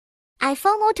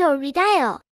iPhone Auto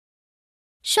Redial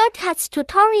Shortcuts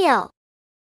tutorial.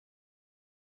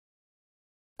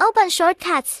 Open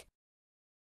Shortcuts.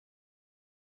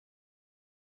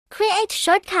 Create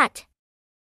shortcut.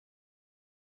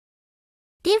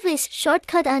 Give this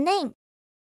shortcut a name.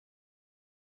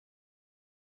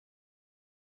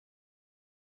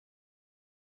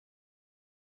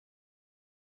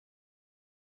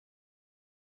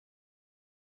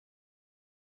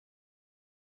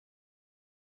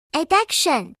 Add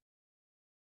action.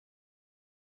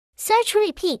 Search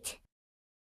repeat.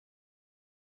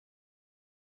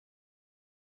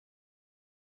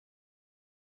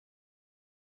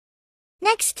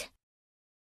 Next.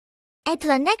 Add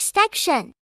the next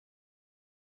action.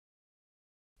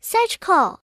 Search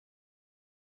call.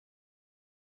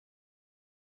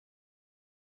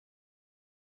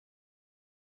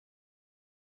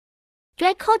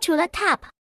 Drag call to the top.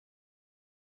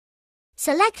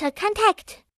 Select a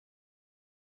contact.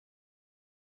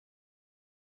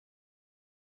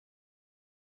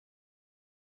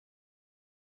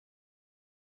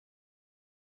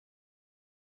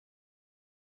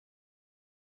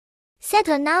 Set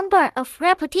a number of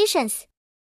repetitions.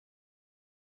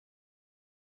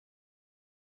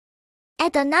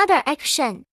 Add another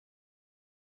action.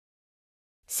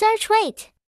 Search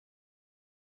wait.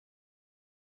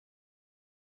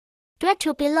 Drag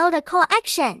to below the call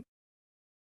action.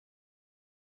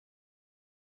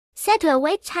 Set the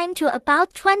wait time to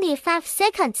about 25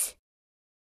 seconds.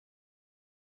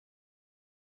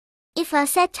 If a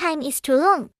set time is too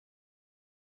long,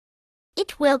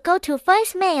 it will go to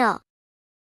voicemail.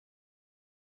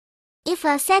 If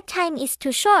a set time is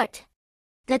too short,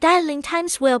 the dialing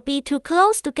times will be too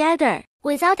close together,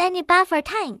 without any buffer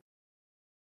time.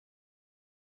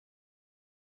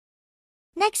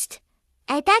 Next,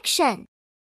 add action.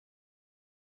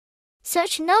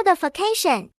 Search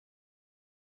notification.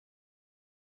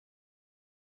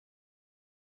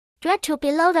 Drag to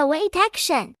below the wait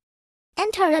action.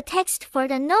 Enter the text for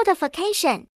the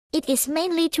notification. It is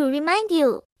mainly to remind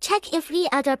you, check if the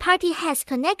other party has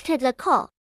connected the call.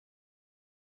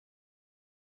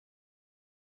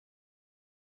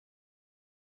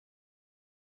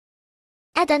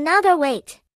 Add another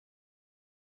wait.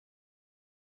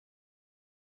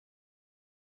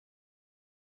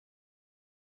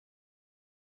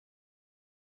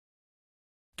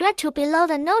 Drag to below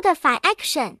the notify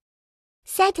action.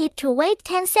 Set it to wait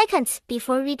 10 seconds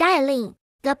before redialing.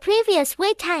 The previous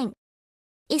wait time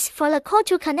is for the call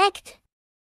to connect.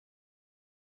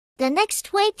 The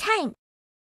next wait time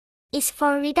is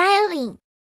for redialing.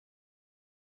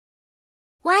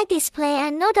 Why display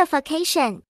a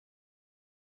notification?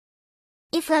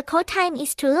 If the call time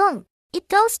is too long, it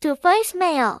goes to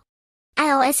voicemail.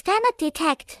 iOS cannot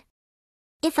detect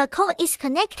if a call is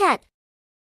connected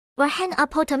or hang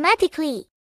up automatically.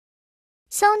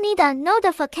 So need a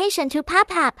notification to pop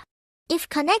up if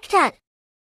connected.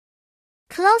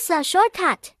 Close the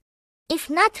shortcut if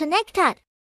not connected,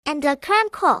 and the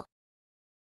current call.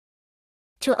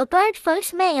 To abort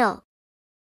voicemail,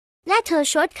 let the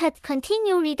shortcut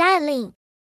continue redialing.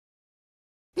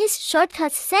 This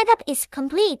shortcut setup is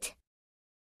complete.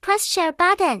 Press Share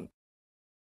button.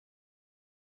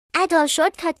 Add a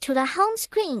shortcut to the home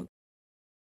screen.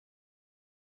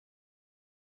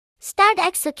 Start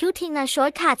executing the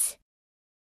shortcuts.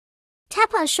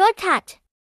 Tap a shortcut.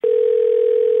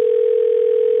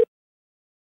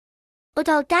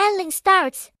 Auto dialing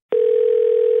starts.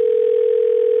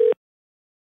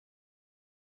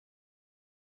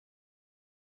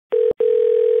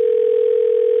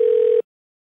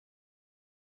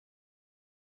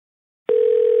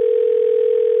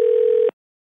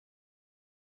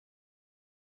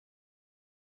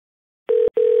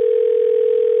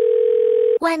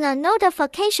 When a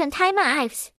notification timer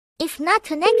arrives, if not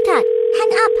connected,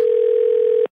 hang up.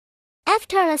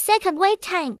 After a second wait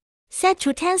time, set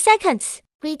to 10 seconds,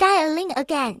 redialing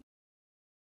again.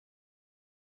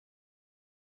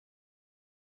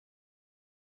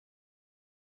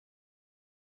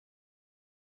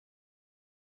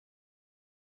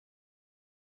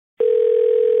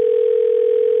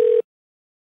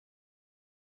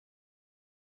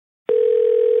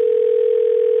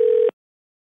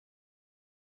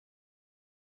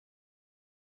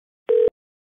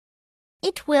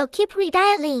 It will keep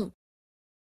redialing.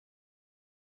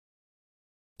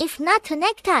 If not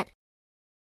connected,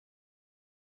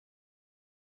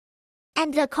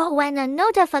 end the call when a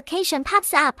notification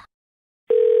pops up.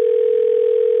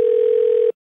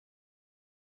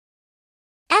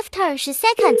 After 10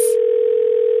 seconds.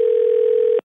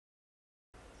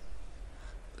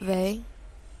 喂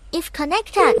If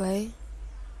connected. 喂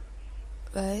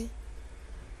喂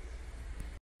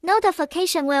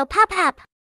notification will pop up.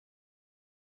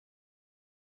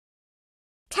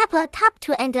 Tap the top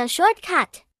to enter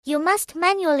shortcut. You must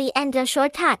manually enter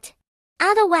shortcut.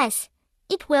 Otherwise,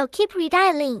 it will keep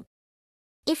redialing.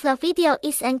 If the video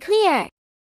is unclear,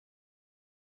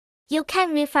 you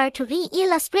can refer to the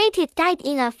illustrated guide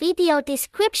in a video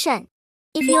description.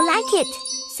 If you like it,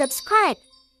 subscribe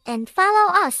and follow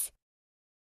us.